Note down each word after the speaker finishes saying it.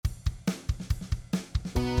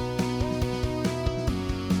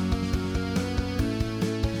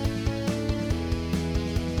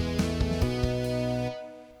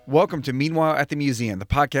Welcome to Meanwhile at the Museum, the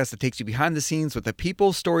podcast that takes you behind the scenes with the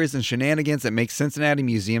people, stories, and shenanigans that make Cincinnati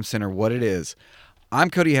Museum Center what it is. I'm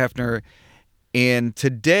Cody Hefner, and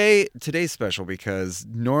today's special because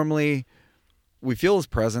normally we feel his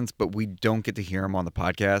presence, but we don't get to hear him on the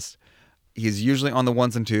podcast. He's usually on the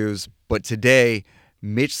ones and twos, but today,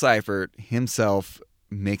 Mitch Seifert himself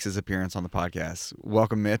makes his appearance on the podcast.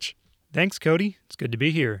 Welcome, Mitch. Thanks, Cody. It's good to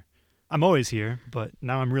be here. I'm always here, but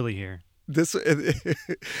now I'm really here.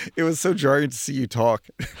 It was so jarring to see you talk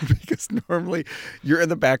because normally you're in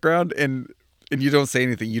the background and you don't say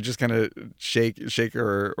anything. You just kind of shake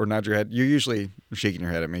or nod your head. You're usually shaking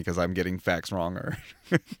your head at me because I'm getting facts wrong or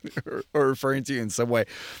referring to you in some way.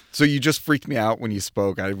 So you just freaked me out when you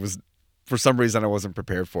spoke. For some reason, I wasn't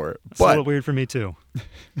prepared for it. It's a little weird for me too.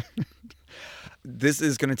 This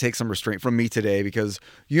is going to take some restraint from me today because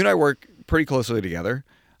you and I work pretty closely together.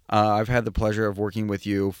 I've had the pleasure of working with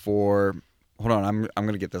you for, hold on, I'm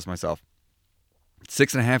going to get this myself,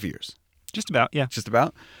 6.5 years. Just about, yeah. Just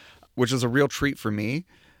about, which is a real treat for me.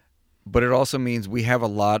 But it also means we have a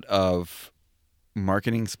lot of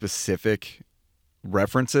marketing-specific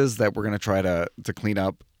references that we're going to try to clean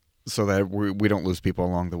up so that we don't lose people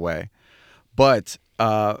along the way. But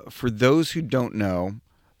for those who don't know,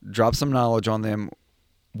 drop some knowledge on them.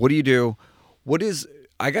 What do you do?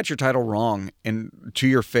 I got your title wrong and to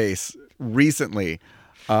your face recently,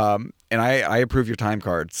 and I approve your time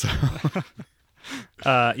card. So.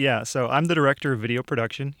 So I'm the director of video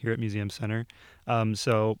production here at Museum Center.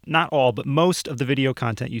 So not all, but most of the video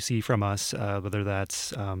content you see from us, whether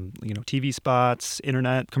that's TV spots,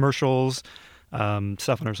 internet commercials,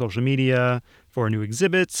 stuff on our social media, for new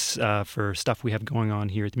exhibits, for stuff we have going on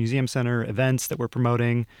here at the Museum Center, events that we're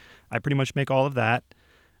promoting. I pretty much make all of that.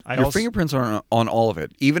 Your fingerprints are on all of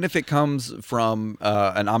it, even if it comes from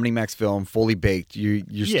an OmniMax film fully baked.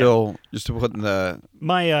 You're still putting the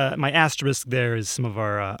my asterisk there is some of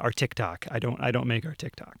our TikTok. I don't make our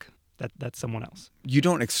TikTok. That's someone else. You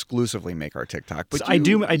don't exclusively make our TikTok, but so I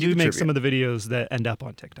do make some of the videos that end up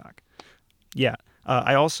on TikTok. Yeah.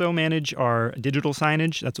 I also manage our digital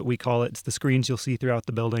signage. That's what we call it. It's the screens you'll see throughout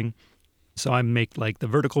the building. So I make like the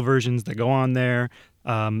vertical versions that go on there.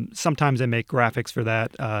 Sometimes I make graphics for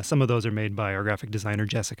that. Some of those are made by our graphic designer,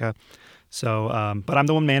 Jessica. So, but I'm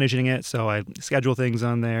the one managing it. So I schedule things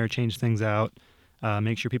on there, change things out,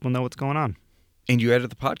 make sure people know what's going on. And you edit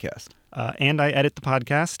the podcast. And I edit the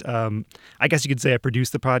podcast. I guess you could say I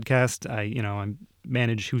produce the podcast. I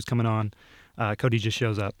manage who's coming on. Cody just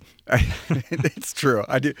shows up. It's true.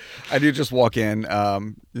 I do just walk in,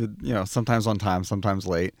 sometimes on time, sometimes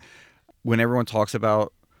late. When everyone talks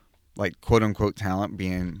about like quote unquote talent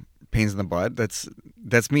being pains in the butt, that's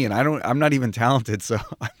me, and I'm not even talented, so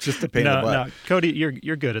I'm just a pain in the butt. No, Cody,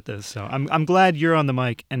 you're good at this, so I'm glad you're on the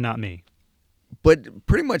mic and not me. But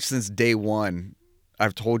pretty much since day one,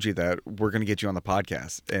 I've told you that we're going to get you on the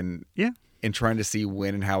podcast, and trying to see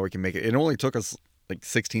when and how we can make it. It only took us like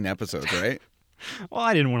 16 episodes, right? Well,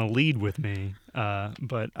 I didn't want to lead with me,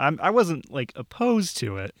 but I wasn't like opposed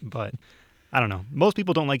to it, but I don't know. Most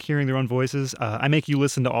people don't like hearing their own voices. I make you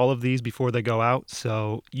listen to all of these before they go out,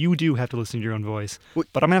 so you do have to listen to your own voice. But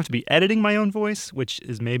I'm going to have to be editing my own voice, which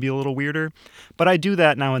is maybe a little weirder. But I do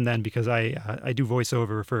that now and then because I do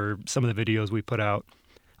voiceover for some of the videos we put out.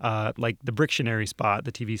 Like the Brictionary spot,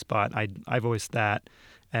 the TV spot, I voiced that.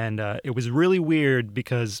 And it was really weird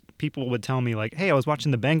because people would tell me like, hey, I was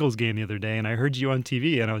watching the Bengals game the other day and I heard you on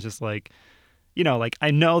TV. And I was just like,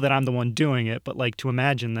 I know that I'm the one doing it, but like to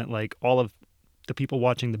imagine that like all of the people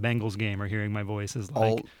watching the Bengals game are hearing my voice is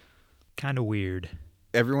like kind of weird.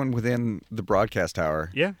 Everyone within the broadcast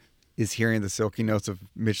tower is hearing the silky notes of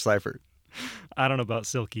Mitch Seifert. I don't know about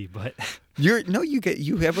silky, but you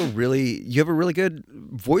have a really good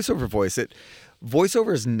voiceover voice.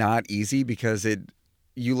 Voiceover is not easy because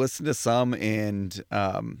you listen to some and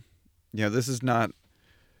this is not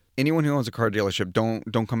anyone who owns a car dealership.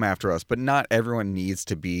 Don't come after us, but not everyone needs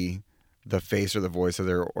to be the face or the voice of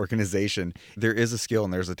their organization. There is a skill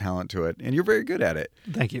and there's a talent to it, and you're very good at it.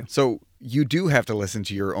 Thank you. So you do have to listen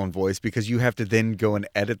to your own voice because you have to then go and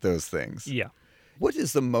edit those things. Yeah. What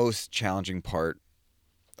is the most challenging part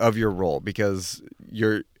of your role? Because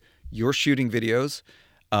you're shooting videos,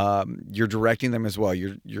 you're directing them as well.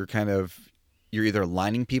 You're either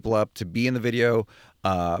lining people up to be in the video,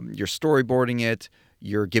 you're storyboarding it,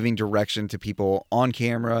 you're giving direction to people on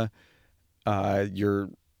camera,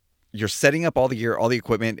 you're setting up all the gear, all the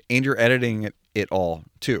equipment, and you're editing it all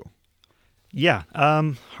too. Yeah.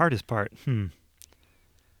 Hardest part.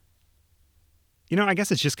 I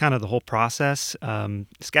guess it's just kind of the whole process.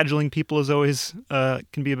 Scheduling people is always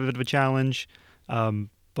can be a bit of a challenge.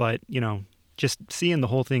 But just seeing the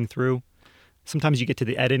whole thing through. Sometimes you get to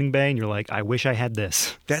the editing bay and you're like, I wish I had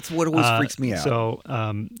this. That's what always freaks me out. So,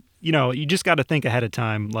 you just got to think ahead of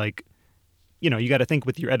time. Like, you got to think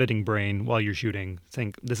with your editing brain while you're shooting.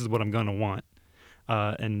 Think, this is what I'm going to want.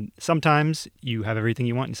 And sometimes you have everything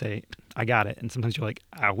you want and say, I got it. And sometimes you're like,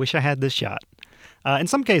 I wish I had this shot. In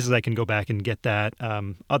some cases, I can go back and get that.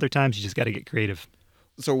 Other times, you just got to get creative.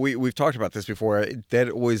 So we've talked about this before.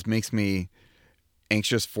 That always makes me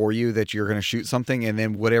anxious for you, that you're going to shoot something and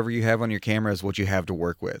then whatever you have on your camera is what you have to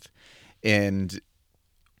work with. And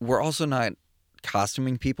we're also not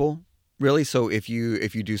costuming people, really. So if you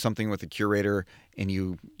do something with a curator and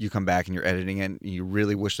you come back and you're editing it and you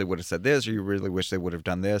really wish they would have said this, or you really wish they would have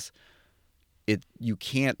done this, you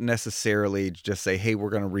can't necessarily just say, hey, we're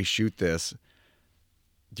going to reshoot this.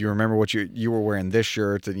 Do you remember what you were wearing this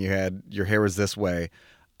shirt and your hair was this way?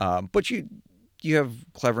 But you have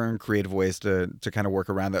clever and creative ways to kind of work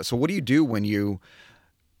around that. So what do you do when you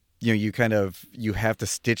have to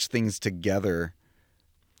stitch things together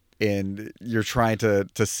and you're trying to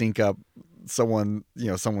sync up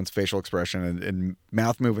someone's facial expression and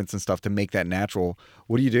mouth movements and stuff to make that natural?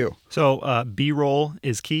 What do you do? So B-roll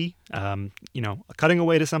is key. Cutting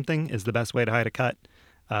away to something is the best way to hide a cut.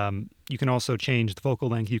 You can also change the focal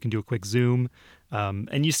length. You can do a quick zoom.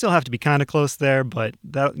 And you still have to be kind of close there, but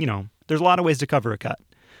there's a lot of ways to cover a cut.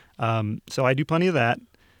 So I do plenty of that.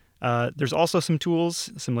 There's also some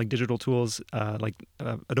tools, some like digital tools, like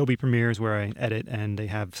Adobe Premiere is where I edit, and they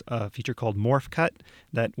have a feature called Morph Cut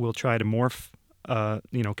that will try to morph,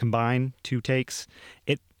 combine two takes.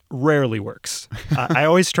 It rarely works. I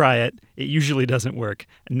always try it. It usually doesn't work.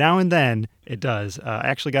 Now and then it does. I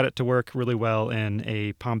actually got it to work really well in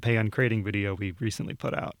a Pompeii uncrating video we recently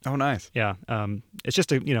put out. Oh, nice. Yeah. It's just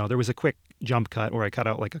there was a quick jump cut where I cut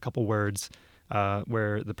out like a couple words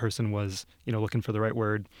where the person was, looking for the right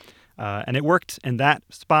word. And it worked in that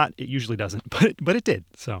spot. It usually doesn't, but it did.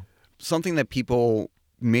 So something that people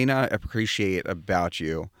may not appreciate about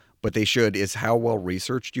you, but they should, is how well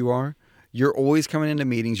researched you are. You're always coming into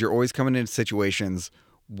meetings. You're always coming into situations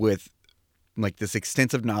with like this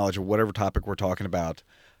extensive knowledge of whatever topic we're talking about.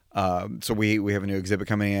 So we have a new exhibit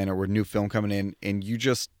coming in or a new film coming in, and you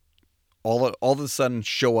just all of a sudden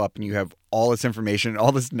show up and you have all this information,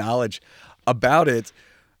 all this knowledge about it.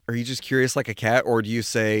 Are you just curious like a cat, or do you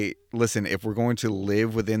say, listen, if we're going to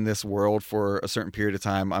live within this world for a certain period of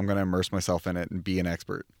time, I'm going to immerse myself in it and be an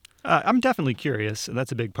expert? I'm definitely curious.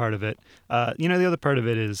 That's a big part of it. The other part of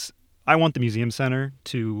it is I want the museum center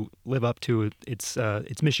to live up to its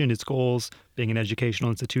mission, its goals, being an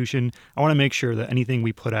educational institution. I want to make sure that anything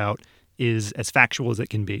we put out is as factual as it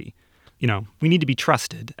can be. We need to be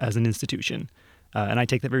trusted as an institution, and I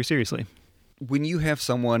take that very seriously. When you have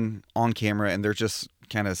someone on camera and they're just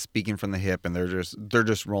kind of speaking from the hip and they're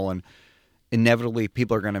just rolling, inevitably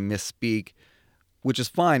people are going to misspeak, which is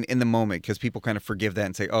fine in the moment because people kind of forgive that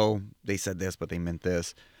and say, oh, they said this, but they meant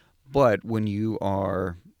this. But when you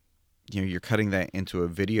are, you're cutting that into a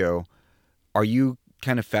video, are you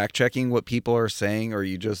kind of fact checking what people are saying, or are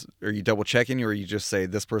you double checking, or you just say,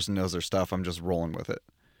 this person knows their stuff, I'm just rolling with it?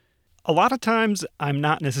 A lot of times I'm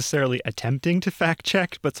not necessarily attempting to fact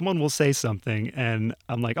check, but someone will say something and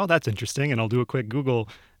I'm like, oh, that's interesting. And I'll do a quick Google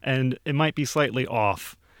and it might be slightly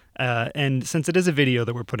off. And since it is a video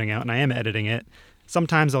that we're putting out and I am editing it,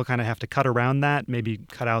 sometimes I'll kind of have to cut around that, maybe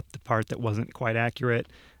cut out the part that wasn't quite accurate.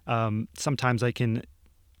 Sometimes I can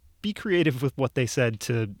be creative with what they said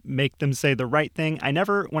to make them say the right thing. I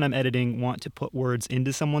never, when I'm editing, want to put words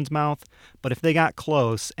into someone's mouth, but if they got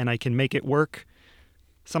close and I can make it work,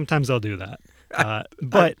 sometimes I'll do that.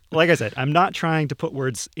 But like I said, I'm not trying to put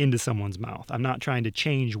words into someone's mouth. I'm not trying to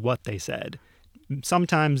change what they said.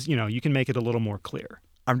 Sometimes, you can make it a little more clear.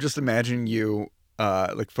 I'm just imagining you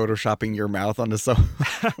like photoshopping your mouth onto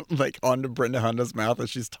onto Brenda Honda's mouth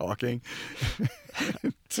as she's talking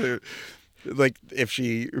to, like, if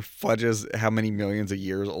she fudges how many millions of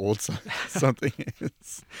years old something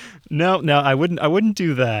is. No, I wouldn't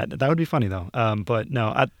do that. That would be funny though. But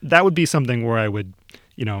no, that would be something where I would,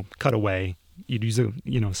 cut away. You'd use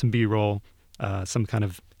some B-roll, some kind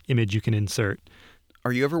of image you can insert.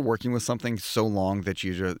 Are you ever working with something so long that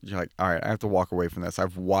you're like, all right, I have to walk away from this.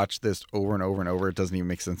 I've watched this over and over and over. It doesn't even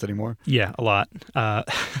make sense anymore. Yeah, a lot.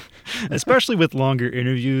 Especially with longer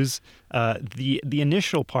interviews. The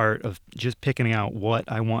initial part of just picking out what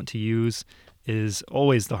I want to use is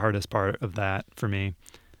always the hardest part of that for me.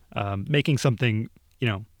 Making something,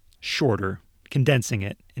 shorter, condensing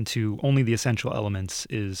it into only the essential elements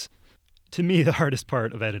is, to me, the hardest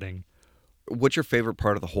part of editing. What's your favorite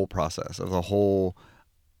part of the whole process, of the whole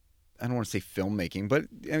I don't want to say filmmaking, but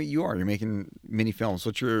I mean, you're making mini films.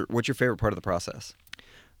 What's your favorite part of the process?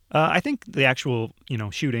 I think the actual,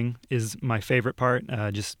 shooting is my favorite part.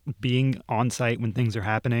 Just being on site when things are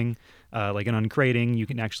happening, like in uncrating, you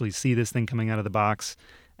can actually see this thing coming out of the box,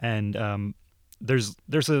 and there's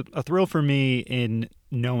a thrill for me in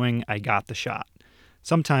knowing I got the shot.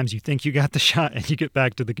 Sometimes you think you got the shot and you get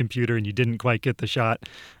back to the computer and you didn't quite get the shot,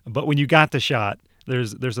 but when you got the shot,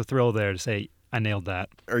 there's a thrill there to say I nailed that.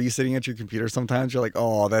 Are you sitting at your computer sometimes? You're like,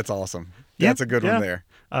 oh, that's awesome. Yeah, That's a good one there.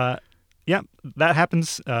 Yeah, that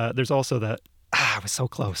happens. There's also that, I was so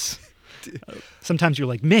close. Sometimes you're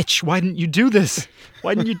like, Mitch, why didn't you do this?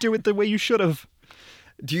 Why didn't you do it the way you should have?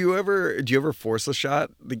 Do you ever force a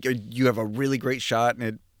shot? Like, you have a really great shot,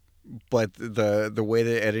 but the way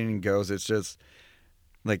the editing goes, it's just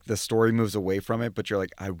like the story moves away from it. But you're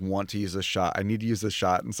like, I want to use this shot. I need to use this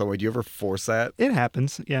shot in some way. Do you ever force that? It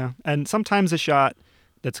happens, yeah. And sometimes a shot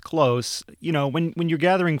that's close, when you're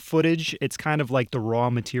gathering footage, it's kind of like the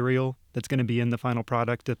raw material that's going to be in the final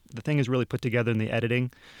product. The thing is really put together in the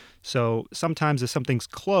editing. So sometimes if something's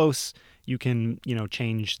close, you can,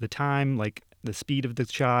 change the time, like the speed of the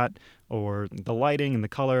shot or the lighting and the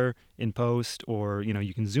color in post, or,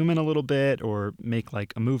 you can zoom in a little bit or make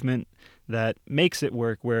like a movement that makes it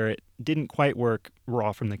work where it didn't quite work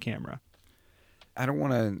raw from the camera. I don't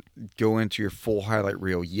want to go into your full highlight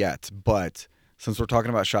reel yet, but since we're talking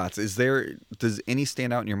about shots, does any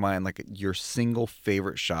stand out in your mind, like your single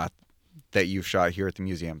favorite shot that you've shot here at the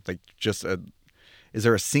museum? Like is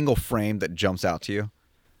there a single frame that jumps out to you?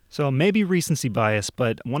 So maybe recency bias,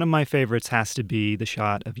 but one of my favorites has to be the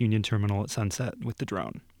shot of Union Terminal at sunset with the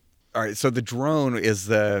drone. All right, so the drone is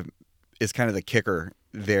kind of the kicker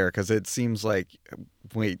there, because it seems like,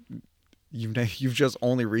 wait, you've just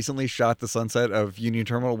only recently shot the sunset of Union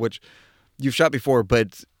Terminal, which you've shot before,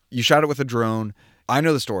 but you shot it with a drone. I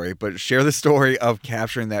know the story, but share the story of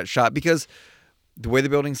capturing that shot, because the way the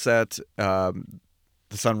building's set, the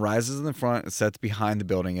sun rises in the front, it sets behind the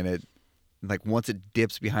building, and it, like, once it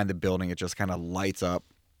dips behind the building, it just kind of lights up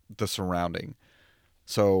the surrounding.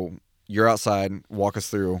 So you're outside. Walk us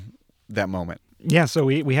through that moment. Yeah, so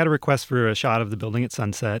we had a request for a shot of the building at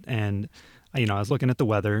sunset, and I was looking at the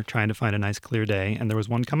weather, trying to find a nice clear day, and there was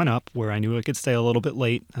one coming up where I knew I could stay a little bit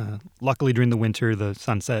late. Luckily, during the winter, the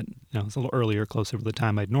sunset, it's a little earlier, closer to the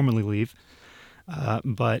time I'd normally leave.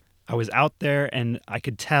 But I was out there, and I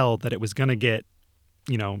could tell that it was going to get,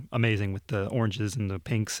 amazing with the oranges and the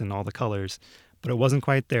pinks and all the colors, but it wasn't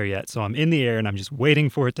quite there yet. So I'm in the air, and I'm just waiting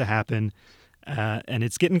for it to happen, and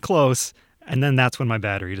it's getting close, and then that's when my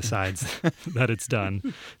battery decides that it's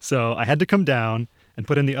done. So I had to come down and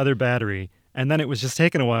put in the other battery. And then it was just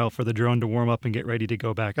taking a while for the drone to warm up and get ready to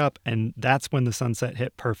go back up. And that's when the sunset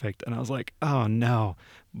hit perfect. And I was like, oh, no.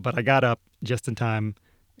 But I got up just in time,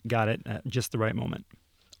 got it at just the right moment.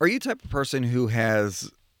 Are you the type of person who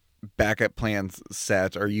has backup plans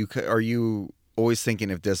set? Are you always thinking,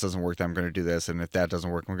 if this doesn't work, then I'm going to do this, and if that doesn't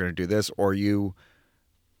work, I'm going to do this? Or are you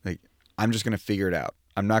like, I'm just going to figure it out.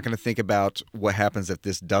 I'm not going to think about what happens if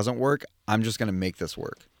this doesn't work. I'm just going to make this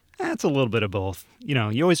work. It's a little bit of both.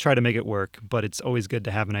 You always try to make it work, but it's always good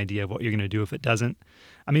to have an idea of what you're going to do if it doesn't.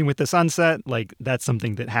 I mean, with the sunset, like, that's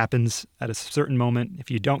something that happens at a certain moment.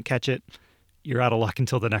 If you don't catch it, you're out of luck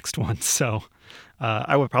until the next one. So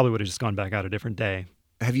I probably would have just gone back out a different day.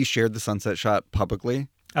 Have you shared the sunset shot publicly?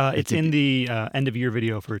 It's in the end of year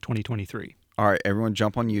video for 2023. All right, everyone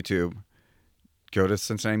jump on YouTube, go to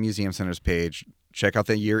Cincinnati Museum Center's page, check out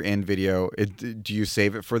the year-end video. Do you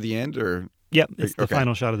save it for the end, or? Yep, it's the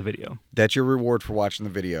final shot of the video. That's your reward for watching the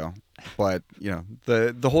video. But,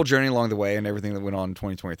 the whole journey along the way and everything that went on in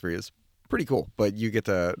 2023 is pretty cool. But you get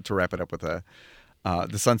to wrap it up with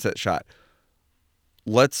the sunset shot.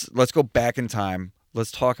 Let's go back in time.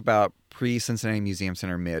 Let's talk about pre-Cincinnati Museum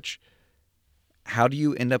Center Mitch. How do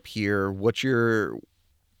you end up here? What's your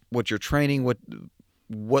training?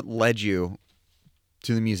 What led you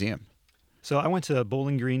to the museum? So I went to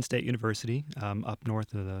Bowling Green State University up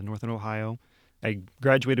north of northern Ohio. I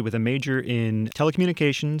graduated with a major in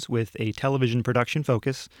telecommunications with a television production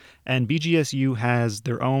focus, and BGSU has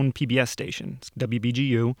their own PBS station,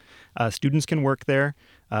 WBGU. Students can work there.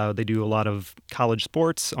 They do a lot of college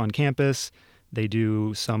sports on campus. They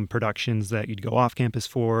do some productions that you'd go off campus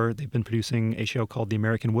for. They've been producing a show called The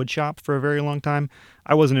American Woodshop for a very long time.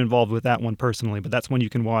 I wasn't involved with that one personally, but that's one you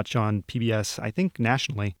can watch on PBS, I think,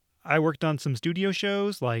 nationally. I worked on some studio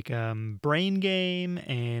shows like Brain Game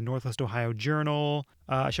and Northwest Ohio Journal.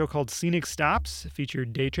 A show called Scenic Stops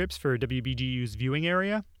featured day trips for WBGU's viewing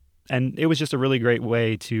area. And it was just a really great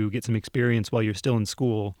way to get some experience while you're still in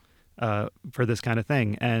school for this kind of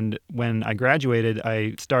thing. And when I graduated,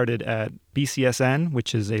 I started at BCSN,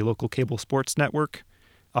 which is a local cable sports network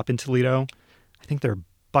up in Toledo. I think they're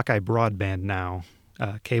Buckeye Broadband now.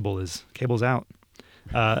 Cable's out.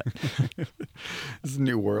 This is a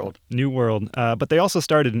new world. New world. But they also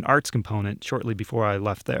started an arts component shortly before I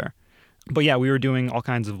left there. But yeah, we were doing all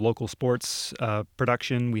kinds of local sports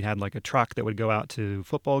production. We had like a truck that would go out to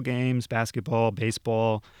football games, basketball,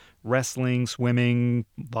 baseball, wrestling, swimming,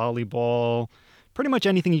 volleyball, pretty much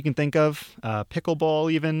anything you can think of.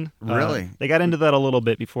 Pickleball even. Really? They got into that a little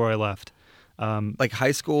bit before I left. Like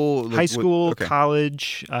high school? Okay.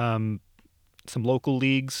 College, some local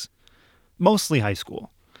leagues, mostly high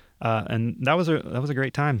school. And that was a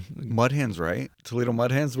great time. Mud Hens, right? Toledo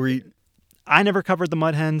Mud Hens? I never covered the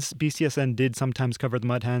Mud Hens. BCSN did sometimes cover the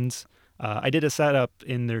Mud Hens. I did a setup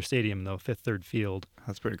in their stadium, though, Fifth Third Field.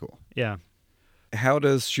 That's pretty cool. Yeah. How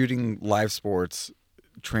does shooting live sports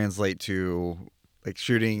translate to like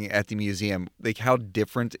shooting at the museum? Like how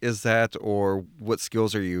different is that, or what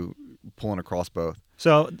skills are you pulling across both?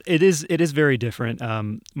 So it is very different.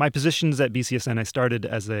 My positions at BCSN, I started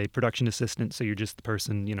as a production assistant, so you're just the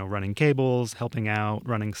person, running cables, helping out,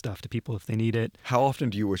 running stuff to people if they need it. How often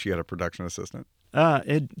do you wish you had a production assistant?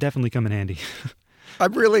 It'd definitely come in handy.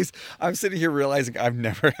 I'm sitting here realizing I've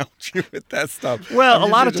never helped you with that stuff. Well, I'm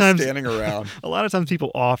a lot of just times standing around. A lot of times people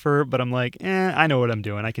offer, but I'm like, I know what I'm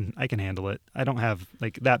doing. I can handle it. I don't have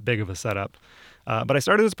like that big of a setup. But I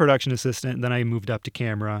started as a production assistant, then I moved up to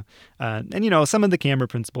camera. And some of the camera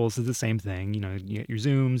principles is the same thing. You get your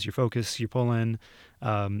zooms, your focus, your pull-in,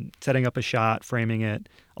 setting up a shot, framing it.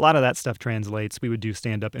 A lot of that stuff translates. We would do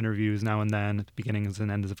stand-up interviews now and then at the beginnings and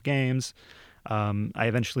ends of games. I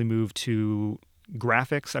eventually moved to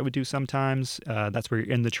graphics. I would do sometimes. That's where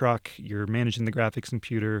you're in the truck, you're managing the graphics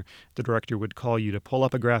computer. The director would call you to pull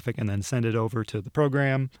up a graphic and then send it over to the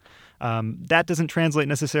program. That doesn't translate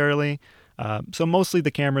necessarily. So mostly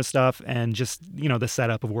the camera stuff and just, the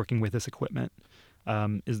setup of working with this equipment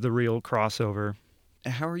is the real crossover.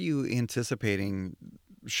 How are you anticipating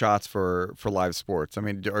shots for live sports? I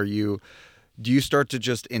mean, do you start to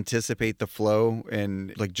just anticipate the flow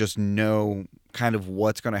and like just know kind of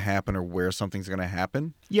what's going to happen or where something's going to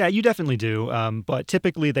happen? Yeah, you definitely do. But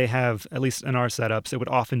typically they have, at least in our setups, it would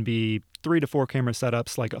often be 3 to 4 camera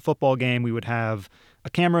setups. Like a football game, we would have a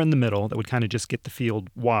camera in the middle that would kind of just get the field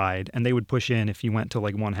wide, and they would push in if you went to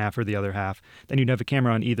like one half or the other half. Then you'd have a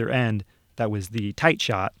camera on either end that was the tight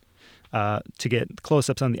shot to get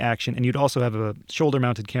close-ups on the action, and you'd also have a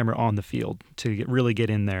shoulder-mounted camera on the field to really get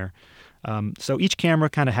in there. So each camera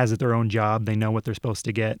kind of has their own job. They know what they're supposed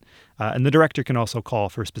to get. And the director can also call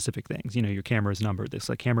for specific things. Your camera's numbered. This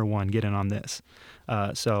like camera 1, get in on this.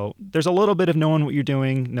 So there's a little bit of knowing what you're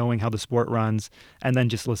doing, knowing how the sport runs, and then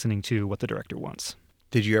just listening to what the director wants.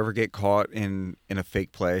 Did you ever get caught in a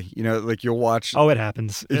fake play? Like you'll watch. Oh, it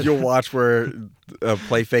happens. You'll watch where a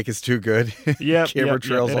play fake is too good. Camera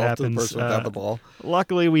trails off happens. to the person without the ball.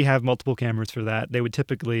 Luckily, we have multiple cameras for that. They would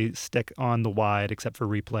typically stick on the wide except for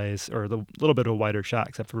replays, or the little bit of a wider shot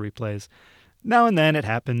except for replays. Now and then it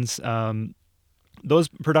happens. Those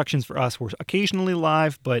productions for us were occasionally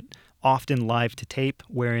live, but often live to tape,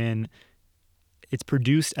 wherein it's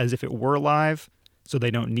produced as if it were live, so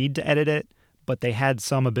they don't need to edit it, but they had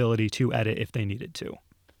some ability to edit if they needed to.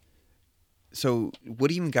 So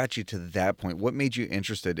what even got you to that point? What made you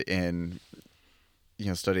interested in,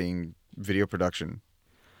 studying video production?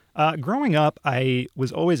 Growing up, I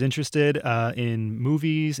was always interested in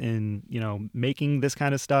movies and, making this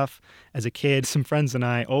kind of stuff. As a kid, some friends and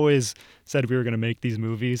I always said we were going to make these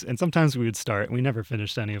movies, and sometimes we would start. We never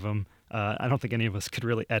finished any of them. I don't think any of us could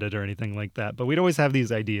really edit or anything like that, but we'd always have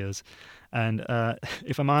these ideas. And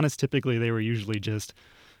if I'm honest, typically they were usually just,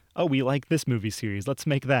 oh, we like this movie series, let's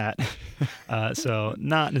make that. So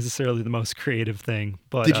not necessarily the most creative thing.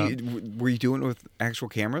 But were you doing it with actual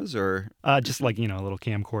cameras or? Just like, a little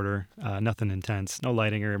camcorder, nothing intense, no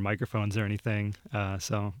lighting or microphones or anything.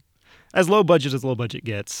 So as low budget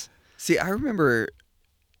gets. See, I remember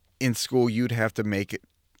in school you'd have to make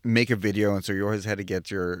a video, and so you always had to get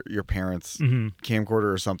your parents'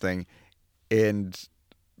 camcorder or something, and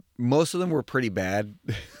most of them were pretty bad.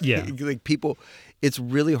 Yeah. Like people, it's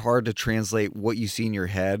really hard to translate what you see in your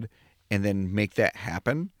head and then make that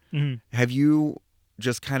happen. Mm-hmm. Have you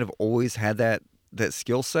just kind of always had that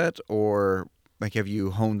skill set, or like have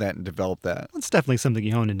you honed that and developed that? It's definitely something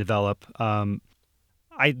you hone and develop.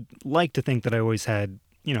 I like to think that I always had,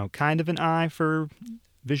 kind of an eye for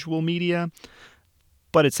visual media,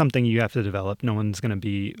 but it's something you have to develop. No one's going to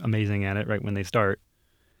be amazing at it right when they start.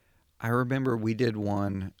 I remember we did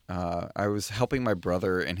one. I was helping my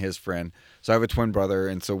brother and his friend. So I have a twin brother,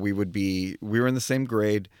 and so we were in the same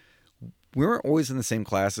grade. We weren't always in the same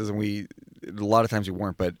classes, and a lot of times we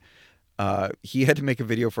weren't, but he had to make a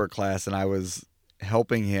video for a class, and I was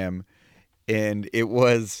helping him, and they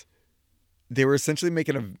were essentially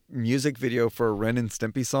making a music video for a Ren and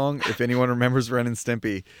Stimpy song, if anyone remembers Ren and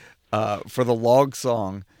Stimpy, for the log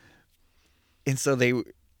song. And so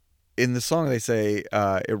in the song, they say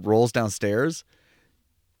it rolls downstairs.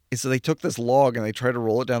 And so they took this log and they tried to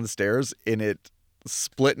roll it down the stairs, and it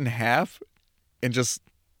split in half and just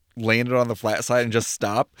landed on the flat side and just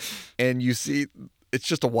stopped. And you see, it's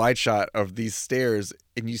just a wide shot of these stairs,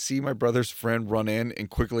 and you see my brother's friend run in and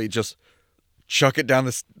quickly just chuck it down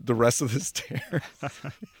the rest of the stairs.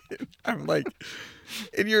 I'm like,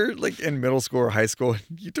 and you're like in middle school or high school, and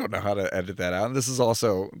you don't know how to edit that out. And this is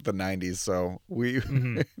also the 90s, so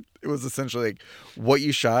it was essentially like what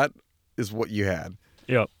you shot is what you had.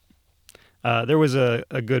 Yep. There was a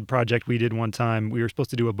good project we did one time. We were supposed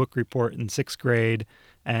to do a book report in 6th grade,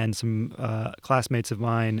 and some classmates of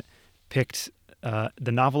mine picked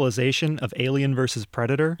the novelization of Alien versus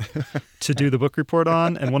Predator to do the book report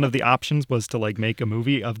on, and one of the options was to like make a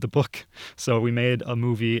movie of the book. So we made a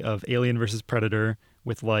movie of Alien versus Predator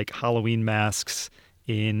with like Halloween masks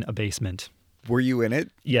in a basement. Were you in it?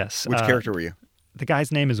 Yes. Which character were you? The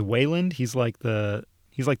guy's name is Wayland. He's like the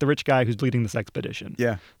rich guy who's leading this expedition.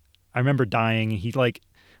 Yeah. I remember dying.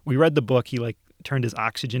 We read the book. He like turned his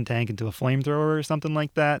oxygen tank into a flamethrower or something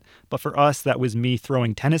like that. But for us, that was me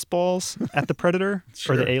throwing tennis balls at the Predator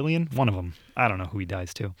Sure. or the alien. One of them. I don't know who he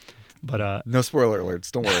dies to. But no spoiler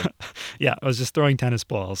alerts. Don't worry. yeah, I was just throwing tennis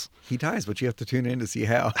balls. He dies, but you have to tune in to see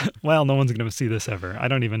how. Well, no one's going to see this ever. I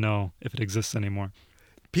don't even know if it exists anymore.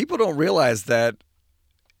 People don't realize that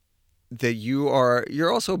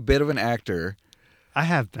you're also a bit of an actor. I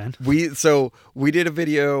have been. We did a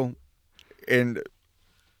video, and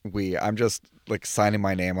I'm just like signing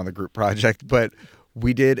my name on the group project, but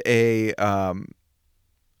we did a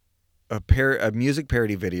music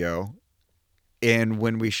parody video, and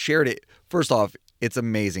when we shared it, first off, it's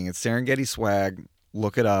amazing. It's Serengeti swag.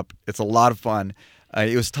 Look it up. It's a lot of fun.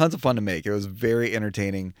 It was tons of fun to make. It was very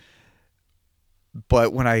entertaining.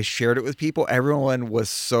 But when I shared it with people, everyone was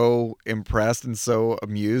so impressed and so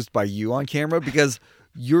amused by you on camera, because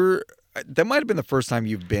that might have been the first time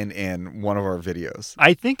you've been in one of our videos.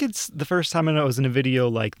 I think it's the first time I was in a video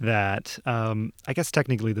like that. I guess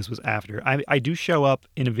technically this was after. I do show up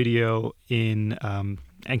in a video in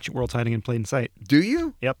Ancient Worlds Hiding in Plain Sight. Do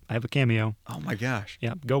you? Yep, I have a cameo. Oh my gosh.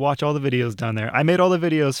 Yep, go watch all the videos down there. I made all the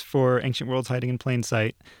videos for Ancient Worlds Hiding in Plain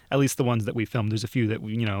Sight, at least the ones that we filmed. There's a few that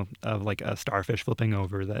of like a starfish flipping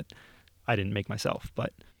over that I didn't make myself.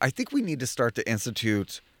 But I think we need to start to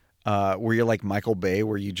institute where you're like Michael Bay,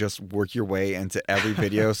 where you just work your way into every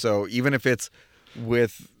video. So even if it's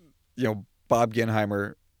with, Bob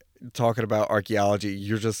Genheimer talking about archaeology,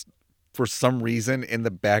 you're just, for some reason, in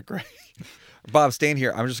the background. Bob, stand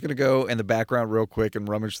here. I'm just going to go in the background real quick and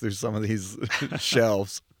rummage through some of these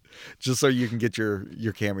shelves just so you can get your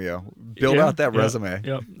cameo. Build out that resume.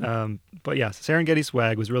 Yep. But yeah, Serengeti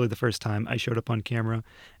swag was really the first time I showed up on camera.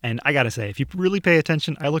 And I got to say, if you really pay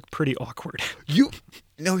attention, I look pretty awkward.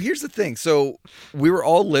 No, here's the thing. So we were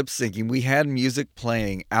all lip syncing. We had music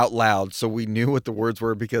playing out loud, so we knew what the words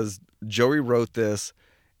were, because Joey wrote this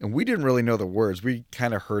and we didn't really know the words. We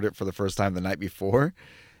kind of heard it for the first time the night before.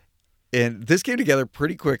 And this came together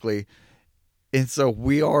pretty quickly. And so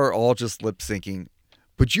we are all just lip syncing.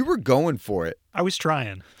 But you were going for it. I was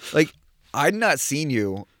trying. Like, I'd not seen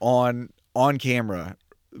you on camera,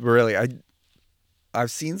 really.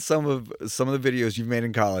 I've seen some of the videos you've made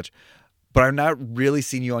in college, but I've not really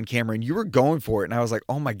seen you on camera. And you were going for it. And I was like,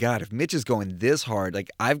 oh my God, if Mitch is going this hard, like,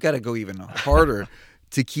 I've got to go even harder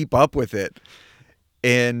to keep up with it.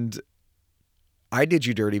 And I did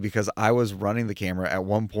you dirty because I was running the camera at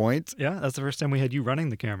one point. Yeah, that's the first time we had you running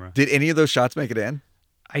the camera. Did any of those shots make it in?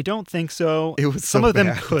 I don't think so. It was some so of them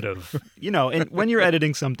bad. could have. And when you're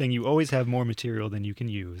editing something, you always have more material than you can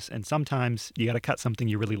use, and sometimes you got to cut something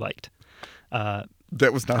you really liked. That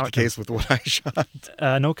was not the case with what I shot.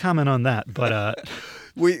 No comment on that. But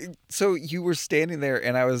so you were standing there,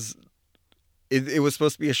 and I was. It was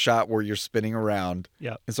supposed to be a shot where you're spinning around.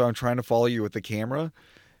 Yeah. And so I'm trying to follow you with the camera.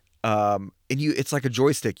 And it's like a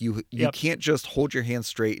joystick. You can't just hold your hand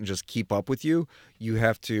straight and just keep up with you. You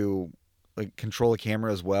have to like control the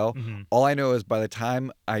camera as well. Mm-hmm. All I know is by the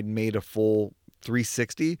time I made a full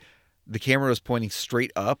 360, the camera was pointing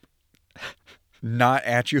straight up, not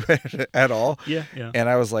at you at all. Yeah. And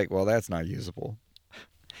I was like, well, that's not usable.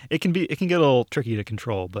 It can get a little tricky to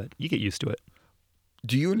control, but you get used to it.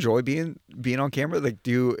 Do you enjoy being on camera? Like,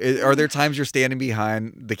 are there times you're standing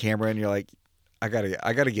behind the camera and you're like, I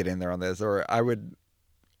gotta get in there on this, or I would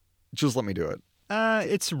just let me do it?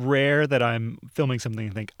 It's rare that I'm filming something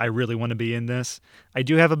and think I really want to be in this. I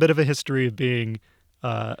do have a bit of a history of being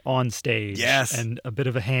on stage, Yes. and a bit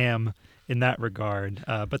of a ham in that regard.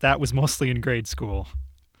 But that was mostly in grade school.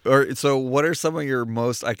 So what are some of your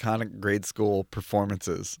most iconic grade school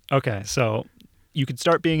performances? Okay, so you could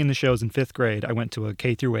start being in the shows in fifth grade. I went to a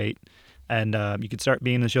K through 8, and you could start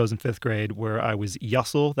being in the shows in fifth grade where I was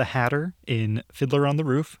Yussel the Hatter in Fiddler on the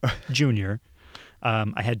Roof, Junior.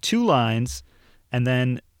 I had 2 lines, and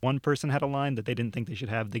then one person had a line that they didn't think they should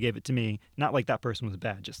have. They gave it to me. Not like that person was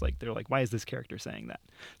bad, just like they're like, why is this character saying that?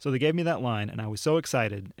 So they gave me that line, and I was so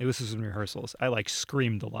excited. This was in rehearsals. I like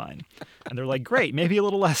screamed the line, and they're like, great, maybe a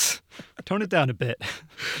little less. Tone it down a bit.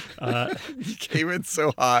 You came in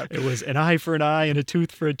so hot. It was an eye for an eye and a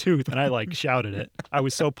tooth for a tooth, and I like shouted it. I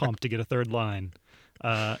was so pumped to get a 3rd line.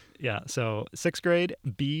 Yeah, so 6th grade,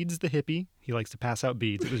 Beads the hippie. He likes to pass out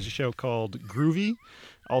beads. It was a show called Groovy,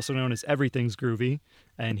 also known as Everything's Groovy,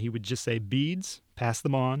 and he would just say beads, pass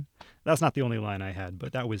them on. That's not the only line I had,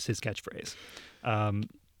 but that was his catchphrase.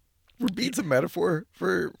 Were beads a metaphor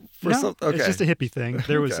for No, something? Okay. it's just a hippie thing.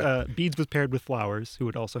 There was Okay. beads was paired with flowers, who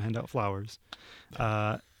would also hand out flowers.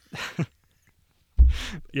 Yeah,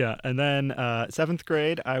 and then 7th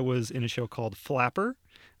grade, I was in a show called Flapper,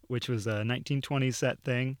 which was a 1920s set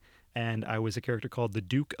thing, and I was a character called the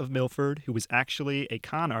Duke of Milford, who was actually a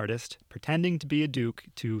con artist pretending to be a duke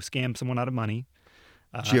to scam someone out of money.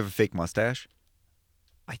 Did you have a fake mustache?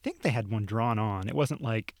 I think they had one drawn on. It wasn't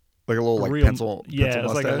like Like a little a like real, pencil yeah, pencil it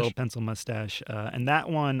was mustache? like a little pencil mustache. And that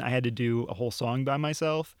one, I had to do a whole song by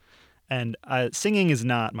myself. And singing is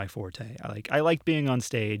not my forte. I liked being on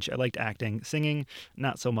stage. I liked acting. Singing,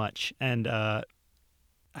 not so much. And I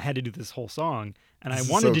had to do this whole song, and This I is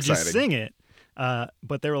wanted so to just exciting. sing it,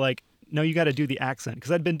 but they were like, "No, you got to do the accent."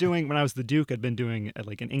 Because I'd been doing when I was the Duke, I'd been doing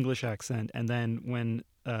like an English accent, and then when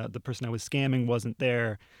the person I was scamming wasn't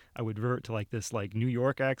there, I would revert to like this like New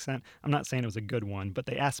York accent. I'm not saying it was a good one, but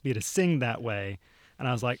they asked me to sing that way, and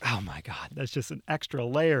I was like, "Oh my god, that's just an extra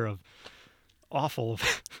layer of awful."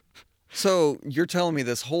 So you're telling me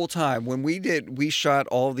this whole time when we shot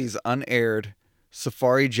all of these unaired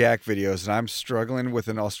Safari Jack videos, and I'm struggling with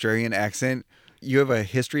an Australian accent. You have a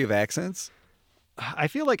history of accents? I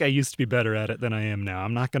feel like I used to be better at it than I am now.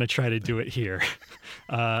 I'm not going to try to do it here.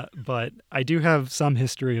 But I do have some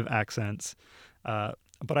history of accents. But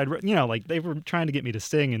like they were trying to get me to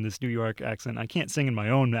sing in this New York accent. I can't sing in my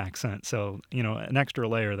own accent. So, an extra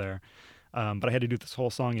layer there. But I had to do this whole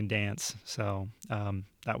song and dance. So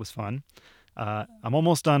that was fun. I'm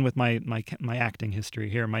almost done with my acting history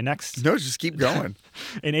here. My next, No, just keep going.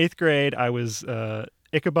 in 8th grade, I was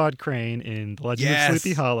Ichabod Crane in The Legend Yes. of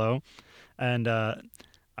Sleepy Hollow. And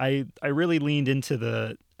I really leaned into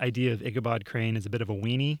the idea of Ichabod Crane as a bit of a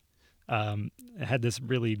weenie. I had this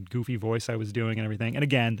really goofy voice I was doing and everything. And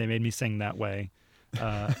again, they made me sing that way.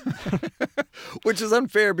 Which is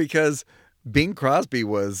unfair because Bing Crosby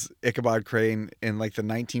was Ichabod Crane in like the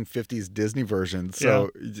 1950s Disney version. So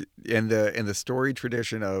in the story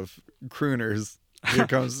tradition of crooners, here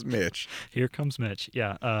comes Mitch. Here comes Mitch.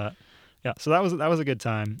 Yeah. Yeah. So that was a good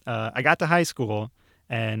time. I got to high school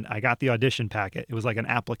and I got the audition packet. It was like an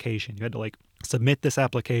application. You had to like submit this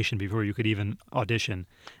application before you could even audition.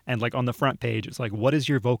 And like on the front page, it's like, what is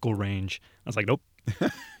your vocal range? I was like, nope,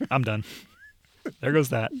 I'm done. There goes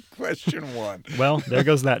that. Question 1. Well, there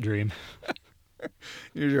goes that dream.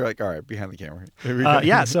 You're like, all right, behind the camera. Here we go.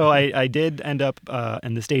 Yeah, so I did end up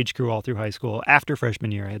in the stage crew all through high school. After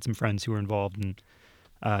freshman year, I had some friends who were involved and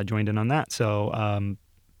joined in on that. So,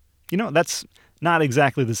 that's not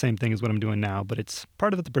exactly the same thing as what I'm doing now, but it's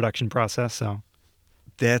part of the production process. So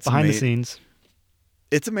That's behind the scenes.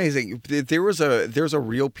 It's amazing. There was a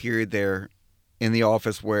real period there in the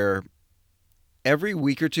office where every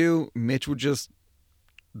week or two, Mitch would just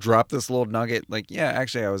drop this little nugget, like, yeah,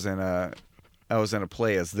 actually, I was in a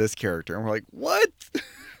play as this character, and we're like, what?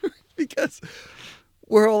 Because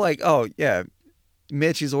we're all like, oh yeah,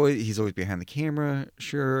 Mitch, he's always behind the camera,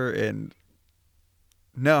 sure, and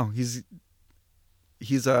no, he's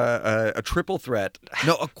a triple threat,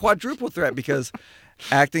 no, a quadruple threat because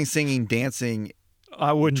acting, singing, dancing.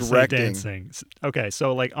 I wouldn't directing. say dancing. Okay,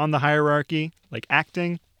 so like on the hierarchy, like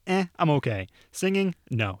acting, I'm okay. Singing,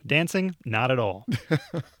 no. Dancing, not at all.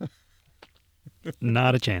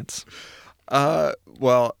 Not a chance.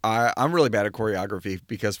 Well, I'm really bad at choreography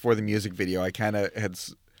because for the music video,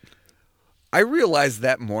 I realized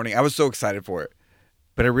that morning, I was so excited for it,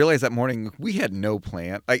 but I realized that morning we had no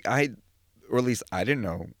plan. or at least I didn't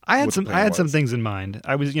know. I had what the some plan was. things in mind.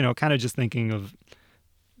 I was, kind of just thinking of,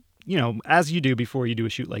 as you do before you do a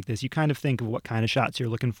shoot like this, you kind of think of what kind of shots you're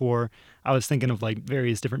looking for. I was thinking of like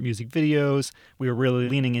various different music videos. We were really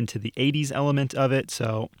leaning into the 80s element of it.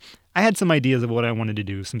 So I had some ideas of what I wanted to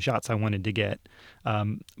do, some shots I wanted to get.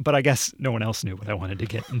 But I guess no one else knew what I wanted to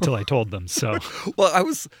get until I told them. So, Well, I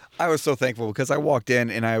was so thankful because I walked in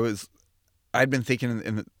and I'd been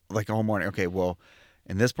thinking like all morning, okay, well,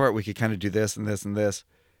 in this part we could kind of do this and this and this.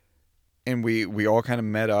 And we all kind of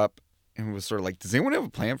met up and was sort of like, does anyone have a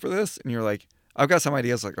plan for this? And you're like, I've got some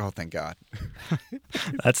ideas. Like, oh, thank God.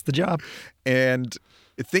 that's the job. And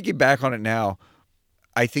thinking back on it now,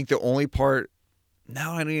 I think the only part,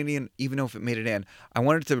 now I don't even know if it made it in. I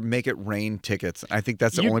wanted to make it rain tickets. I think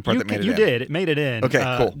that's the only part that made it in. You did. It made it in. Okay,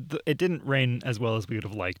 cool. It didn't rain as well as we would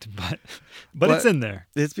have liked, but it's in there.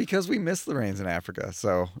 It's because we missed the rains in Africa.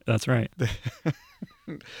 So that's right.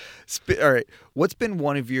 All right. What's been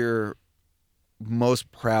one of your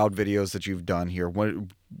most proud videos that you've done here? One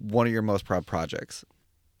of your most proud projects?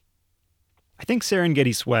 I think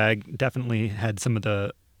Serengeti Swag definitely had some of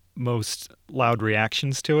the most loud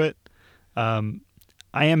reactions to it.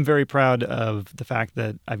 I am very proud of the fact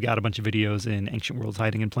that I've got a bunch of videos in Ancient Worlds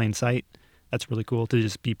Hiding in Plain Sight. That's really cool to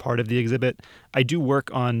just be part of the exhibit. I do work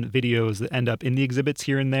on videos that end up in the exhibits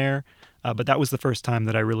here and there, but that was the first time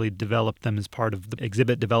that I really developed them as part of the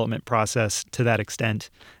exhibit development process to that extent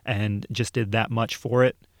and just did that much for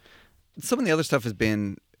it. Some of the other stuff has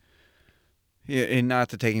been, and not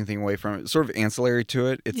to take anything away from it, sort of ancillary to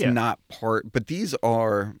it. It's not part, but these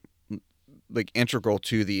are like integral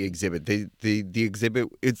to the exhibit. The exhibit,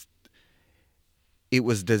 it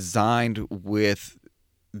was designed with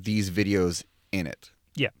these videos in it.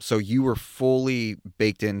 Yeah. So you were fully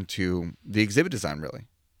baked into the exhibit design, really.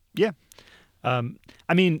 Yeah.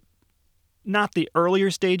 I mean, not the earlier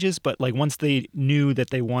stages, but like once they knew that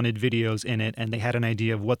they wanted videos in it and they had an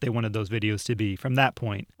idea of what they wanted those videos to be, from that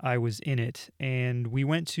point, I was in it. And we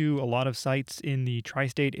went to a lot of sites in the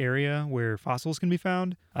tri-state area where fossils can be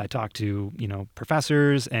found. I talked to,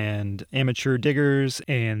 professors and amateur diggers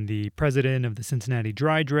and the president of the Cincinnati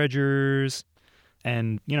Dry Dredgers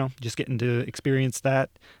and, just getting to experience that.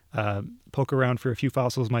 Poke around for a few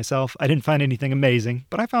fossils myself. I didn't find anything amazing,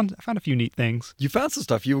 but I found a few neat things. You found some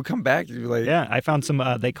stuff. You would come back. You'd be like, yeah, I found some.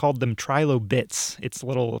 They called them trilobits. It's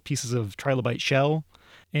little pieces of trilobite shell.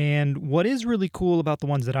 And what is really cool about the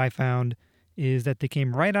ones that I found is that they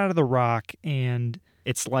came right out of the rock, and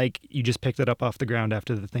it's like you just picked it up off the ground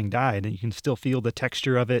after the thing died, and you can still feel the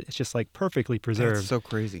texture of it. It's just like perfectly preserved. That's so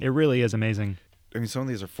crazy. It really is amazing. I mean, some of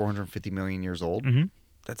these are 450 million years old. Mm-hmm.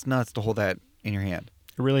 That's nuts to hold that in your hand.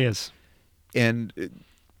 It really is. And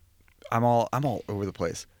I'm all over the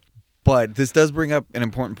place. But this does bring up an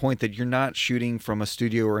important point that you're not shooting from a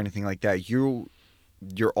studio or anything like that. You're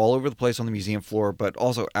all over the place on the museum floor, but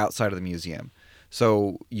also outside of the museum.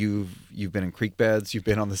 So you've been in creek beds, you've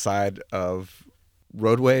been on the side of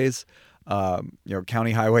roadways,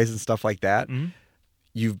 county highways and stuff like that. Mm-hmm.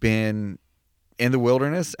 You've been in the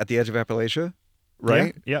wilderness at the edge of Appalachia,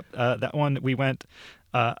 right? Yeah, yep. That one we went.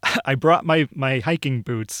 I brought my hiking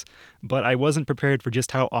boots, but I wasn't prepared for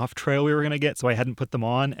just how off trail we were going to get, so I hadn't put them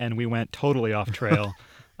on, and we went totally off trail.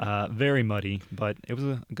 Very muddy, but it was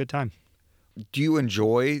a good time. Do you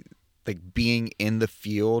enjoy like being in the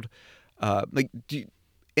field?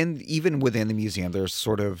 And even within the museum, there's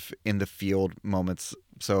sort of in the field moments.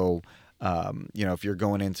 So, if you're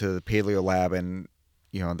going into the paleo lab and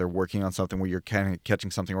they're working on something where you're kind of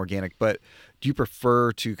catching something organic, but do you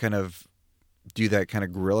prefer to kind of do that kind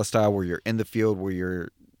of guerrilla style where you're in the field, where you're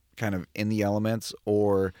kind of in the elements,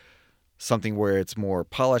 or something where it's more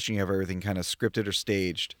polished and you have everything kind of scripted or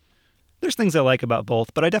staged? There's things I like about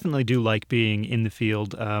both, but I definitely do like being in the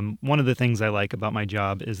field. One of the things I like about my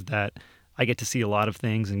job is that I get to see a lot of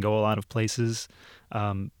things and go a lot of places.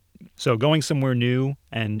 So going somewhere new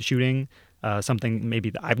and shooting something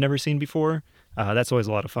maybe that I've never seen before, that's always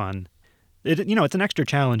a lot of fun. It's an extra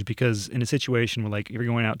challenge because in a situation where like you're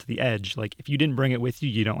going out to the edge, like if you didn't bring it with you,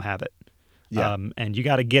 you don't have it. Yeah. And you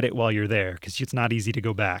got to get it while you're there because it's not easy to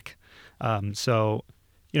go back. So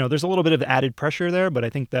there's a little bit of added pressure there, but I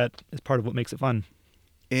think that is part of what makes it fun.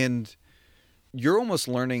 And you're almost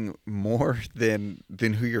learning more than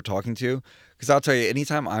who you're talking to. Because I'll tell you,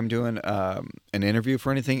 anytime I'm doing an interview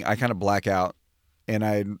for anything, I kind of black out. And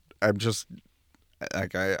I'm just...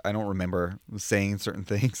 like I don't remember saying certain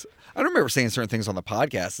things. I don't remember saying certain things on the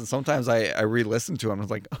podcast, and sometimes I re-listen to them. And I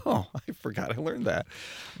was like, oh, I forgot I learned that.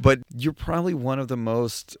 But you're probably one of the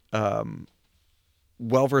most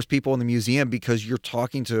well-versed people in the museum because you're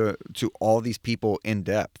talking to all these people in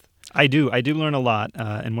depth. I do learn a lot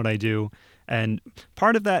in what I do, And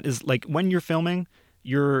part of that is like when you're filming,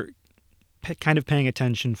 you're kind of paying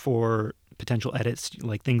attention for potential edits,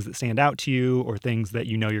 like things that stand out to you or things that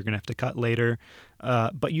you know you're going to have to cut later.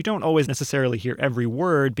 But you don't always necessarily hear every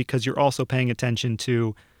word because you're also paying attention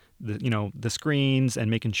to the screens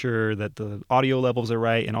and making sure that the audio levels are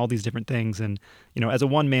right and all these different things. And, as a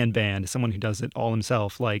one-man band, someone who does it all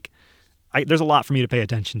himself, there's a lot for me to pay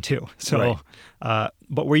attention to. So, Right.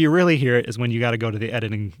 But where you really hear it is when you got to go to the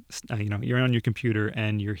editing, you're on your computer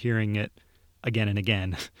and you're hearing it again and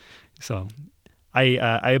again. So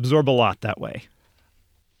I absorb a lot that way.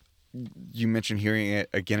 You mentioned hearing it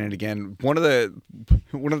again and again. One of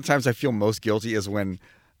the times I feel most guilty is when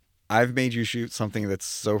I've made you shoot something that's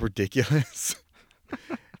so ridiculous.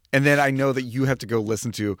 And then I know that you have to go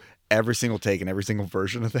listen to every single take and every single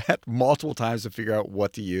version of that multiple times to figure out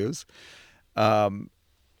what to use. And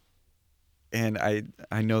I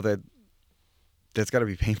know that's got to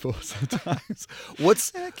be painful sometimes.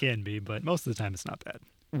 It can be, but most of the time it's not bad.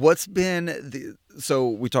 What's been so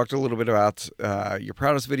we talked a little bit about your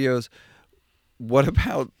proudest videos. What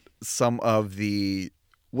about some of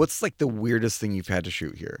what's like the weirdest thing you've had to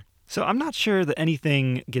shoot here? So I'm not sure that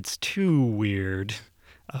anything gets too weird.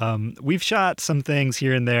 We've shot some things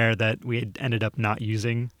here and there that we had ended up not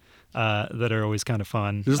using that are always kind of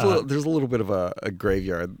fun. There's a little bit of a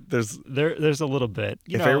graveyard. There's a little bit.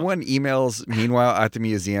 If everyone emails Meanwhile at the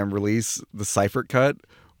Museum release the Seifert cut,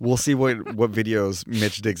 we'll see what videos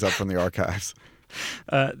Mitch digs up from the archives.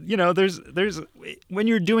 There's when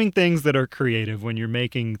you're doing things that are creative, when you're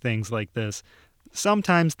making things like this,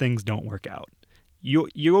 sometimes things don't work out.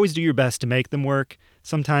 You always do your best to make them work.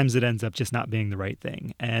 Sometimes it ends up just not being the right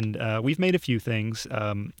thing. And we've made a few things.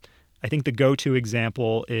 I think the go-to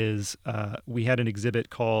example is we had an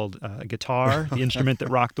exhibit called Guitar, the Instrument That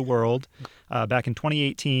Rocked the World, back in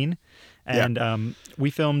 2018. And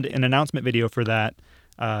we filmed an announcement video for that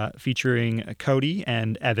featuring Cody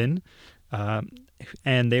and Evan.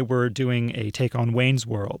 And they were doing a take on Wayne's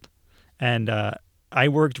World. And I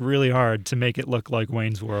worked really hard to make it look like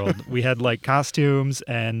Wayne's World. We had like costumes,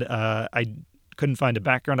 and I couldn't find a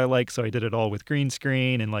background I liked, so I did it all with green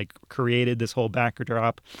screen and like created this whole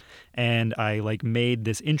backdrop. And I like made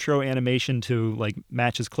this intro animation to like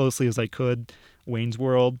match as closely as I could Wayne's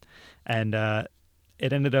World. And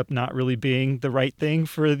it ended up not really being the right thing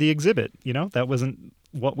for the exhibit. That wasn't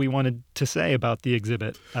what we wanted to say about the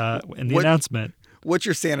exhibit in the announcement. What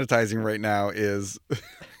you're sanitizing right now is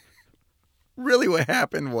really what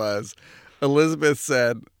happened was Elizabeth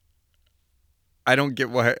said, I don't get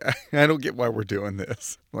why we're doing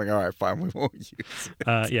this. I'm like, all right, fine, we won't use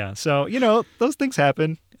it. Yeah. So, those things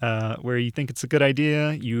happen where you think it's a good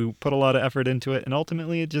idea, you put a lot of effort into it, and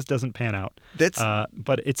ultimately it just doesn't pan out.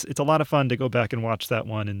 But it's a lot of fun to go back and watch that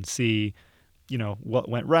one and see, what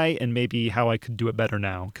went right and maybe how I could do it better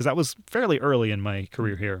now. Because that was fairly early in my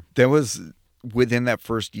career here. That was within that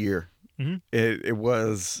first year. Mm-hmm. It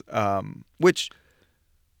was, which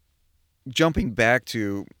jumping back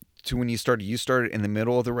to when you started in the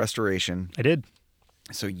middle of the restoration. I did.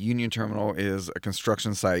 So Union Terminal is a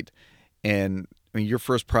construction site, and I mean your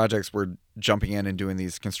first projects were jumping in and doing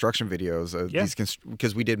these construction videos.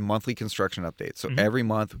 Because we did monthly construction updates. So every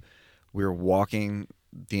month we were walking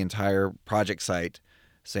the entire project site,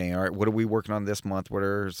 saying, "All right, what are we working on this month? What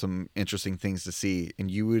are some interesting things to see?"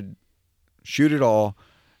 And you would shoot it all,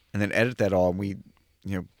 and then edit that all, and we,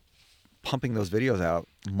 pumping those videos out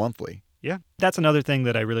monthly. Yeah. That's another thing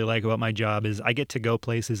that I really like about my job is I get to go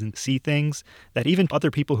places and see things that even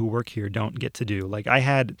other people who work here don't get to do. Like I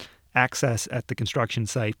had access at the construction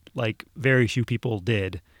site like very few people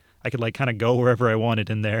did. I could like kind of go wherever I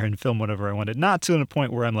wanted in there and film whatever I wanted. Not to the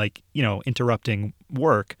point where I'm like, interrupting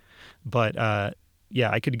work, but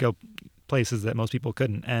I could go places that most people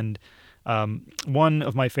couldn't. And one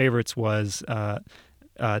of my favorites was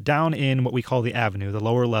down in what we call the Avenue, the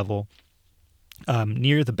lower level.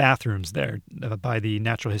 Near the bathrooms there by the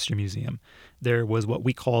Natural History Museum, there was what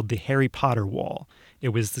we called the Harry Potter wall. It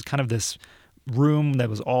was this room that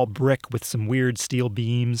was all brick with some weird steel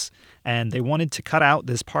beams, and they wanted to cut out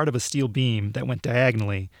this part of a steel beam that went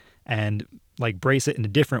diagonally and like brace it in a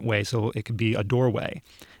different way so it could be a doorway.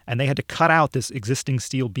 And they had to cut out this existing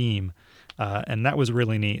steel beam, and that was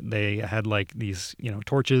really neat. They had like these,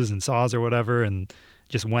 torches and saws or whatever, and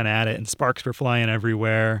just went at it, and sparks were flying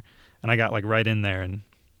everywhere. And I got like right in there, and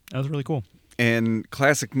that was really cool. And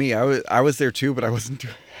classic me, I was there too, but I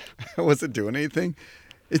wasn't doing anything.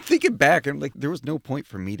 Thinking back, I'm like, there was no point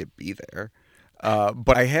for me to be there.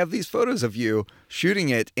 But I have these photos of you shooting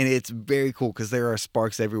it, and it's very cool because there are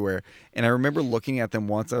sparks everywhere. And I remember looking at them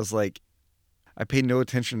once. I was like, I paid no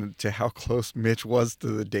attention to how close Mitch was to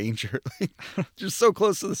the danger. Like, just so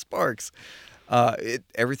close to the sparks.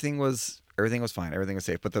 Everything was fine. Everything was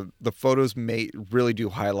safe. But the photos really do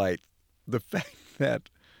highlight the fact that,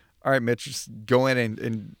 all right, Mitch, just go in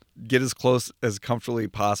and get as close as comfortably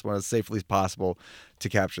possible, as safely as possible to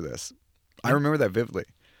capture this. I remember that vividly.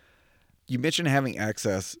 You mentioned having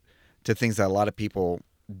access to things that a lot of people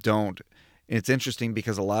don't. And it's interesting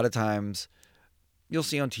because a lot of times you'll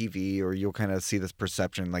see on TV or you'll kind of see this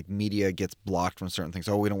perception, like media gets blocked from certain things.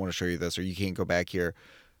 Oh, we don't want to show you this, or you can't go back here.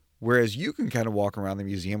 Whereas you can kind of walk around the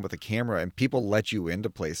museum with a camera and people let you into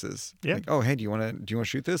places. Yeah. Like, oh, hey, do you want to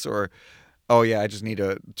shoot this? Or, oh yeah, I just need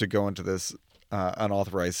to go into this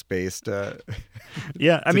unauthorized space to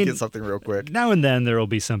Yeah, I mean, get something real quick. now and then there will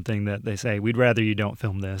be something that they say, we'd rather you don't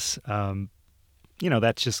film this.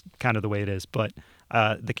 That's just kind of the way it is. But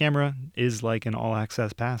the camera is like an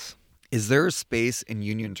all-access pass. Is there a space in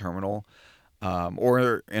Union Terminal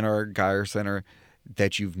or in our Geyer Center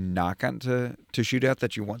that you've not gotten to shoot at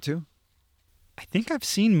that you want to? I think I've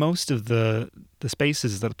seen most of the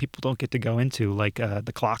spaces that people don't get to go into, like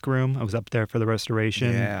the clock room. I was up there for the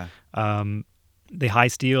restoration. Yeah. The high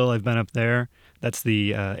steel, I've been up there. That's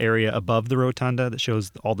the area above the rotunda that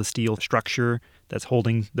shows all the steel structure that's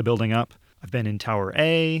holding the building up. I've been in Tower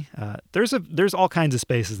A. There's all kinds of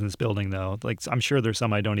spaces in this building, though. Like, I'm sure there's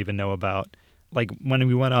some I don't even know about. Like, when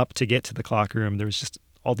we went up to get to the clock room, there was just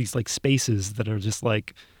all these, like, spaces that are just,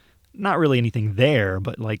 like, not really anything there,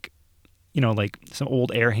 but, like, like some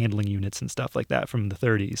old air handling units and stuff like that from the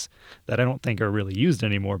 30s that I don't think are really used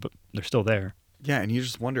anymore, but they're still there. Yeah, and you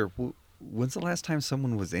just wonder, when's the last time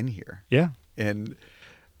someone was in here? Yeah. And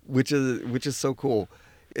which is so cool.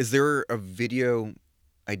 Is there a video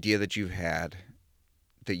idea that you've had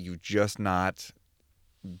that you've just not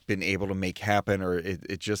been able to make happen, or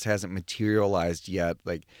it just hasn't materialized yet?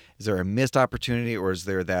 Like, is there a missed opportunity, or is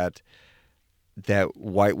there that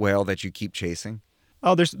white whale that you keep chasing?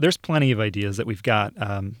 Oh, there's plenty of ideas that we've got.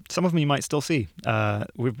 Some of them you might still see.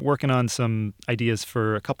 We're working on some ideas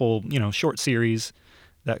for a couple, short series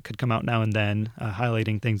that could come out now and then,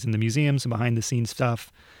 highlighting things in the museum, some behind-the-scenes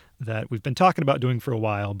stuff that we've been talking about doing for a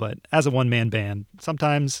while. But as a one-man band,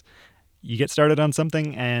 sometimes you get started on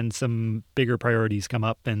something and some bigger priorities come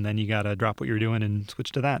up, and then you got to drop what you're doing and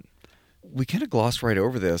switch to that. We kind of glossed right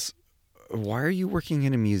over this. Why are you working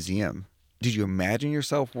in a museum? Did you imagine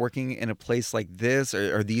yourself working in a place like this?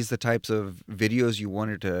 Are these the types of videos you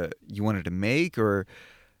wanted to make, or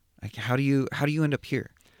like how do you end up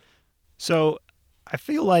here? So I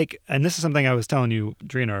feel like, and this is something I was telling you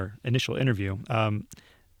during our initial interview,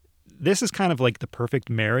 this is kind of like the perfect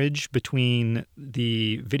marriage between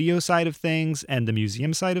the video side of things and the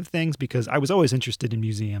museum side of things, because I was always interested in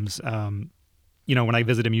museums. When I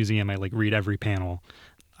visit a museum, I read every panel.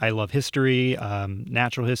 I love history,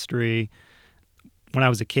 natural history. When I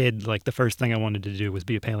was a kid, the first thing I wanted to do was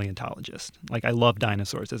be a paleontologist. I loved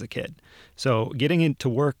dinosaurs as a kid. So getting into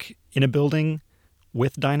work in a building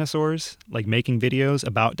with dinosaurs, making videos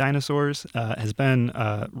about dinosaurs, has been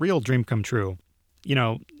a real dream come true.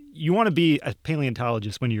 You want to be a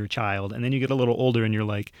paleontologist when you're a child, and then you get a little older and you're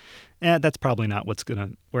like, that's probably not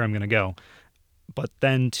where I'm going to go. But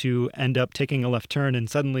then to end up taking a left turn and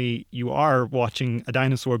suddenly you are watching a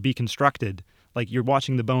dinosaur be constructed, you're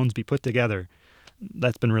watching the bones be put together.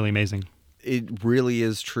 That's been really amazing. It really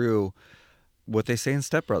is true what they say in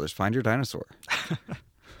Step Brothers, find your dinosaur.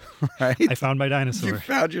 Right? I found my dinosaur. You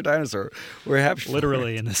found your dinosaur. We're happy.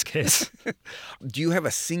 Literally in this case. Do you have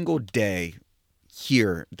a single day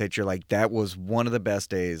here that you're like, that was one of the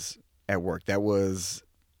best days at work? That was,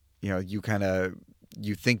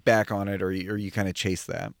 you think back on it, or you kind of chase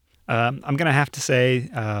that? I'm going to have to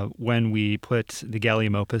say when we put the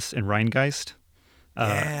Gallium Opus in Rheingeist,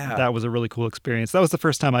 that was a really cool experience. That was the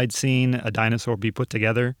first time I'd seen a dinosaur be put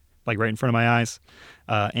together, right in front of my eyes.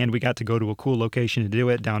 And we got to go to a cool location to do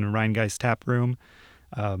it down in Rheingeist Tap Room.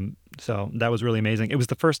 So that was really amazing. It was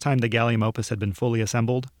the first time the Gallium Opus had been fully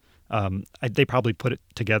assembled. They probably put it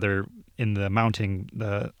together in the mounting,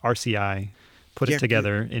 the RCI put it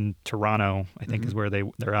together in Toronto, I think is where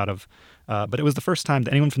they're out of. But it was the first time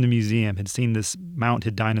that anyone from the museum had seen this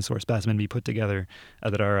mounted dinosaur specimen be put together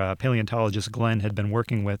that our paleontologist Glenn had been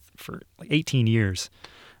working with for 18 years.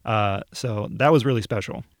 So that was really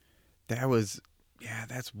special. That's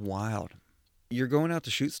wild. You're going out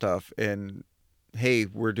to shoot stuff and, hey,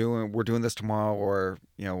 we're doing this tomorrow, or,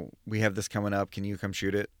 we have this coming up. Can you come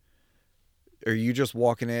shoot it? Are you just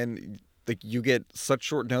walking in? You get such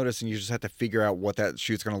short notice and you just have to figure out what that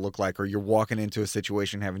shoot's going to look like, or you're walking into a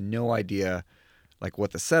situation having no idea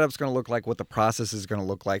what the setup's going to look like, what the process is going to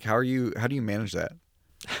look like. How do you manage that?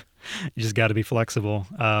 You just got to be flexible.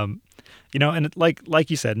 And like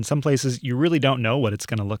you said, in some places you really don't know what it's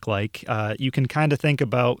going to look like. You can kind of think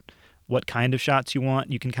about what kind of shots you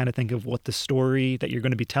want. You can kind of think of what the story that you're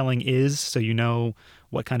going to be telling is, so you know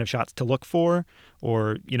what kind of shots to look for,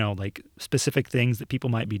 or like specific things that people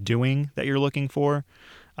might be doing that you're looking for.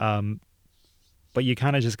 But you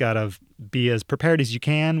kind of just got to be as prepared as you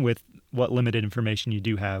can with what limited information you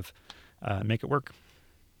do have, make it work.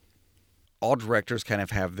 All directors kind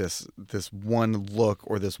of have this one look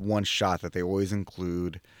or this one shot that they always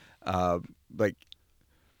include. Like,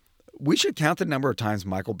 we should count the number of times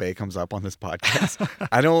Michael Bay comes up on this podcast.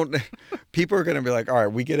 People are going to be like, all right,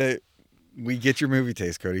 we get your movie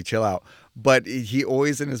taste, Cody, chill out. But he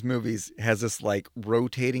always in his movies has this like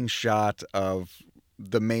rotating shot of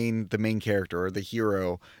the main character or the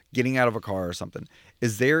hero getting out of a car or something.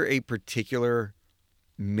 Is there a particular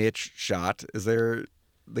Mitch shot? Is there,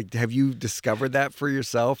 like, have you discovered that for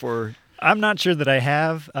yourself, or? I'm not sure that I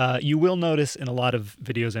have. You will notice in a lot of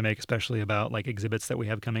videos I make, especially about like exhibits that we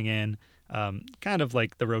have coming in, kind of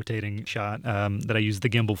like the rotating shot that I use the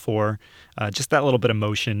gimbal for. Just that little bit of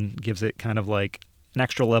motion gives it kind of like an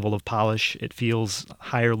extra level of polish. It feels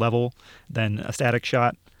higher level than a static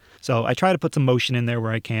shot. So I try to put some motion in there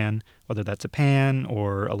where I can, whether that's a pan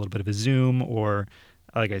or a little bit of a zoom, or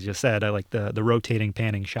like I just said, I like the rotating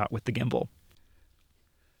panning shot with the gimbal.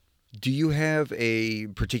 Do you have a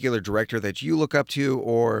particular director that you look up to,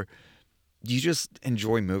 or you just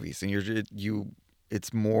enjoy movies and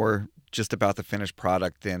it's more just about the finished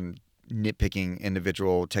product than nitpicking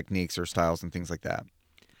individual techniques or styles and things like that?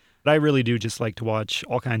 But I really do just like to watch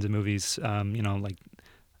all kinds of movies, like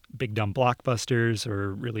big dumb blockbusters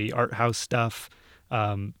or really art house stuff.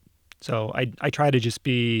 So I try to just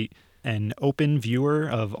be an open viewer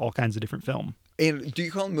of all kinds of different film. And do you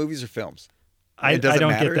call them movies or films? I don't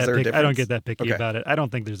matter? get that picky about it. I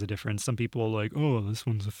don't think there's a difference. Some people are like, oh, this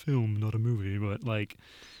one's a film, not a movie. But like,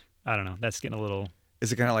 I don't know. That's getting a little.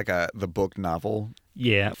 Is it kind of like the book novel?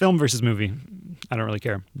 Yeah, film versus movie. I don't really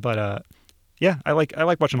care. But yeah, I like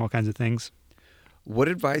watching all kinds of things. What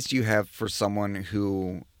advice do you have for someone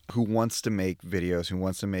who wants to make videos, who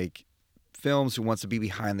wants to make films, who wants to be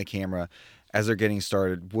behind the camera as they're getting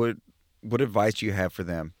started? What advice do you have for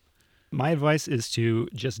them? My advice is to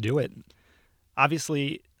just do it.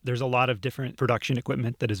 Obviously, there's a lot of different production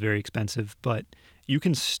equipment that is very expensive, but you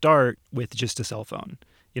can start with just a cell phone.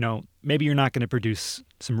 Maybe you're not going to produce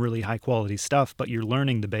some really high quality stuff, but you're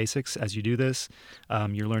learning the basics as you do this.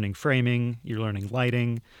 You're learning framing, you're learning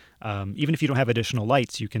lighting. Even if you don't have additional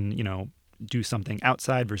lights, you can, do something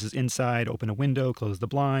outside versus inside, open a window, close the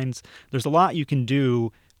blinds. There's a lot you can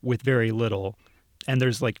do with very little. And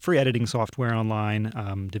there's like free editing software online.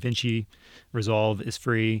 DaVinci Resolve is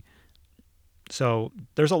free. So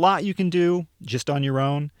there's a lot you can do just on your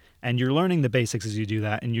own, and you're learning the basics as you do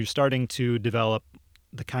that, and you're starting to develop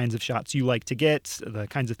the kinds of shots you like to get, the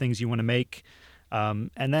kinds of things you want to make. And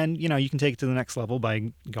then, you can take it to the next level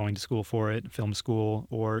by going to school for it, film school,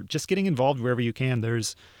 or just getting involved wherever you can.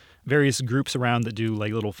 There's various groups around that do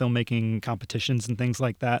like little filmmaking competitions and things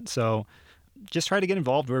like that. So just try to get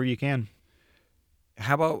involved wherever you can.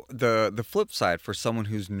 How about the flip side for someone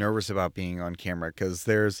who's nervous about being on camera? Because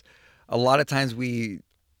there's a lot of times you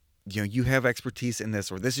have expertise in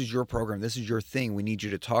this, or this is your program, this is your thing, we need you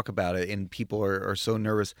to talk about it, and people are so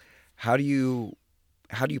nervous. How do you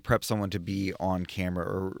prep someone to be on camera,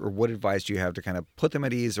 or what advice do you have to kind of put them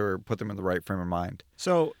at ease or put them in the right frame of mind?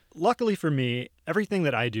 So luckily for me, everything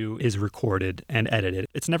that I do is recorded and edited.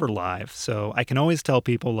 It's never live. So I can always tell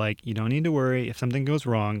people, like, you don't need to worry. If something goes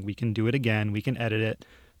wrong, we can do it again. We can edit it.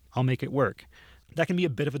 I'll make it work. That can be a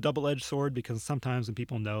bit of a double-edged sword, because sometimes when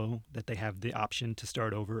people know that they have the option to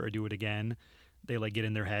start over or do it again, they like get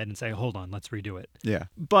in their head and say, hold on, let's redo it. Yeah.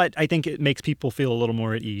 But I think it makes people feel a little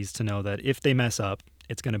more at ease to know that if they mess up,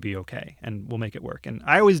 it's going to be okay and we'll make it work. And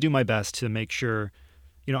I always do my best to make sure,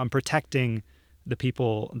 I'm protecting the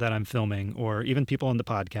people that I'm filming, or even people on the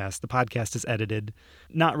podcast. The podcast is edited,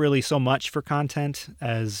 not really so much for content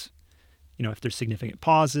as, if there's significant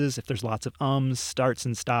pauses, if there's lots of starts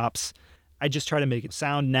and stops. I just try to make it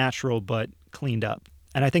sound natural but cleaned up.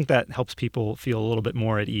 And I think that helps people feel a little bit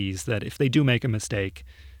more at ease that if they do make a mistake,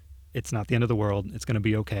 it's not the end of the world. It's going to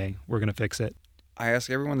be okay. We're going to fix it. I ask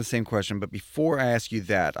everyone the same question, but before I ask you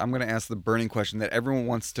that, I'm going to ask the burning question that everyone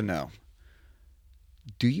wants to know.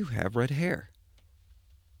 Do you have red hair?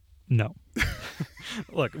 No.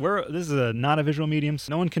 Look, this is not a visual medium, so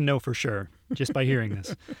no one can know for sure just by hearing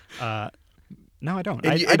this. No, I don't.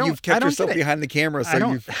 You've kept yourself behind the camera,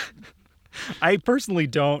 so I personally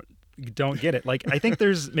don't get it. Like, I think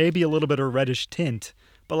there's maybe a little bit of reddish tint,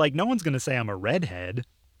 but like no one's going to say I'm a redhead.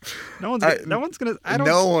 No one's gonna. I don't.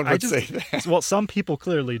 No one I would just, say that. Well, some people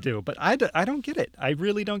clearly do, but I don't get it. I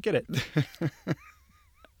really don't get it.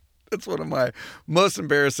 That's one of my most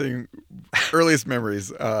embarrassing earliest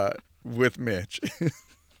memories with Mitch.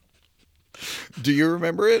 Do you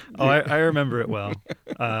remember it? Oh, I remember it well.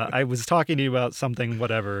 I was talking to you about something,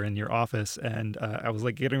 whatever, in your office, and I was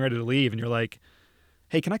like getting ready to leave, and you're like,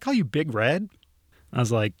 "Hey, can I call you Big Red?" I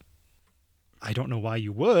was like, "I don't know why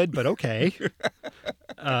you would, but okay."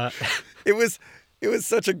 It was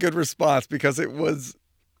such a good response because it was.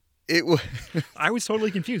 I was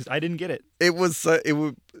totally confused. I didn't get it. It was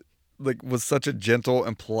was such a gentle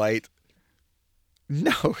and polite.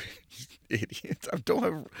 No, idiot! I don't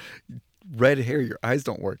have red hair. Your eyes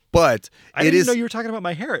don't work. But I didn't know you were talking about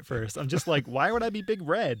my hair at first. I'm just like, why would I be Big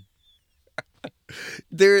Red?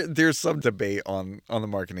 There's some debate on the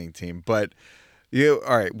marketing team, but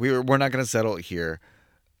all right, we're not going to settle it here.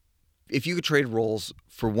 If you could trade roles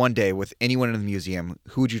for one day with anyone in the museum,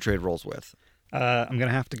 who would you trade roles with? I'm going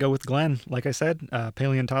to have to go with Glenn. Like I said,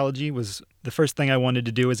 paleontology was the first thing I wanted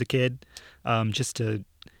to do as a kid, just to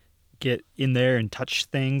get in there and touch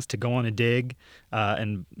things, to go on a dig,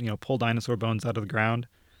 and pull dinosaur bones out of the ground.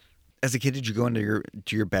 As a kid, did you go into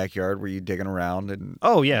your backyard? Were you digging around? And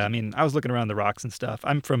Oh yeah, I mean, I was looking around the rocks and stuff.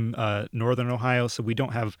 I'm from northern Ohio, so we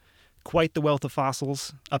don't have quite the wealth of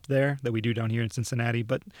fossils up there that we do down here in Cincinnati,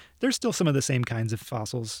 but there's still some of the same kinds of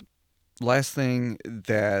fossils. Last thing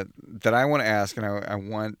that I want to ask, and I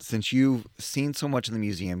want, since you've seen so much in the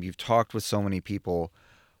museum, you've talked with so many people,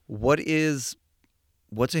 what's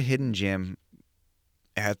a hidden gem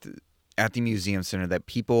at the museum center that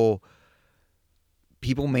people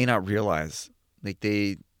may not realize? Like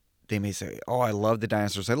they may say, "Oh, I love the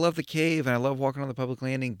dinosaurs. I love the cave, and I love walking on the public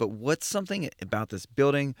landing." But what's something about this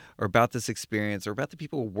building, or about this experience, or about the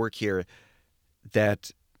people who work here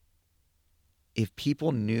that, if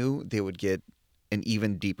people knew, they would get an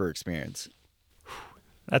even deeper experience?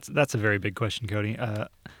 That's a very big question, Cody.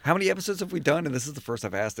 How many episodes have we done? And this is the first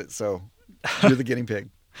I've asked it, so you're the guinea pig.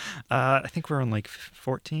 I think we're on like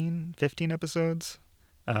 14, 15 episodes.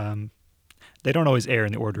 They don't always air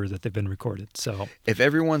in the order that they've been recorded. So if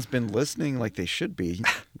everyone's been listening like they should be,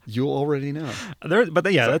 you'll already know.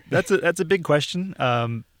 That's a big question.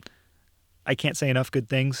 I can't say enough good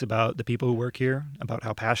things about the people who work here, about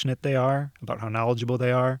how passionate they are, about how knowledgeable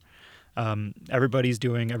they are. Everybody's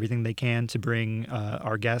doing everything they can to bring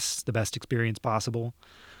our guests the best experience possible.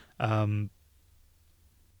 I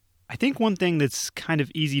think one thing that's kind of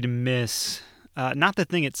easy to miss, not the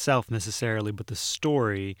thing itself necessarily, but the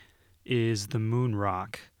story, is the moon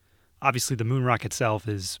rock. Obviously, the moon rock itself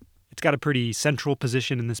it's got a pretty central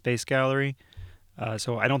position in the Space Gallery,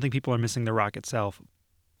 so I don't think people are missing the rock itself.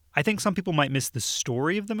 I think some people might miss the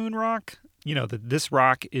story of the moon rock. That this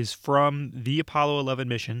rock is from the Apollo 11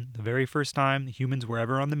 mission, the very first time humans were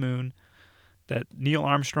ever on the moon, that Neil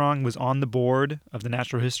Armstrong was on the board of the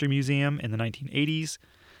Natural History Museum in the 1980s,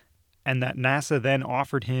 and that NASA then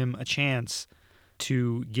offered him a chance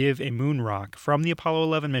to give a moon rock from the Apollo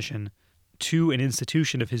 11 mission to an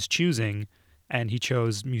institution of his choosing, and he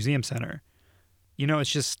chose Museum Center. It's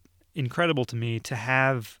just incredible to me to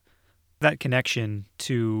have that connection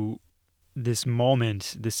to this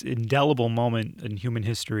moment, this indelible moment in human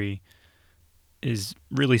history, is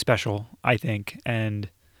really special, I think.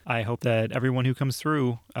 And I hope that everyone who comes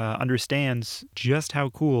through understands just how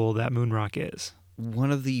cool that moon rock is.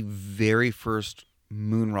 One of the very first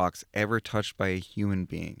moon rocks ever touched by a human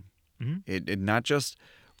being. Mm-hmm. It not just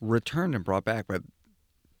returned and brought back, but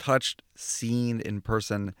touched, seen in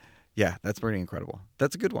person. Yeah, that's pretty incredible.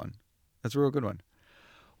 That's a good one. That's a real good one.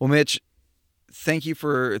 Well, Mitch, thank you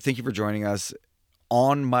for joining us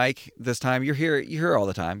on mic this time. You're here all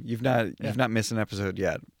the time. You've not missed an episode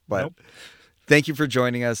yet. But Nope. Thank you for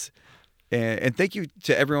joining us. And thank you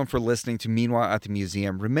to everyone for listening to Meanwhile at the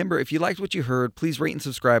Museum. Remember, if you liked what you heard, please rate and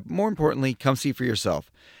subscribe. More importantly, come see for yourself.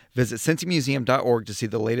 Visit cincymuseum.org to see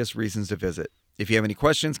the latest reasons to visit. If you have any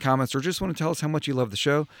questions, comments, or just want to tell us how much you love the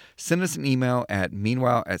show, send us an email at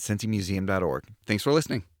meanwhile@cincymuseum.org. Thanks for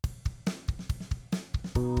listening.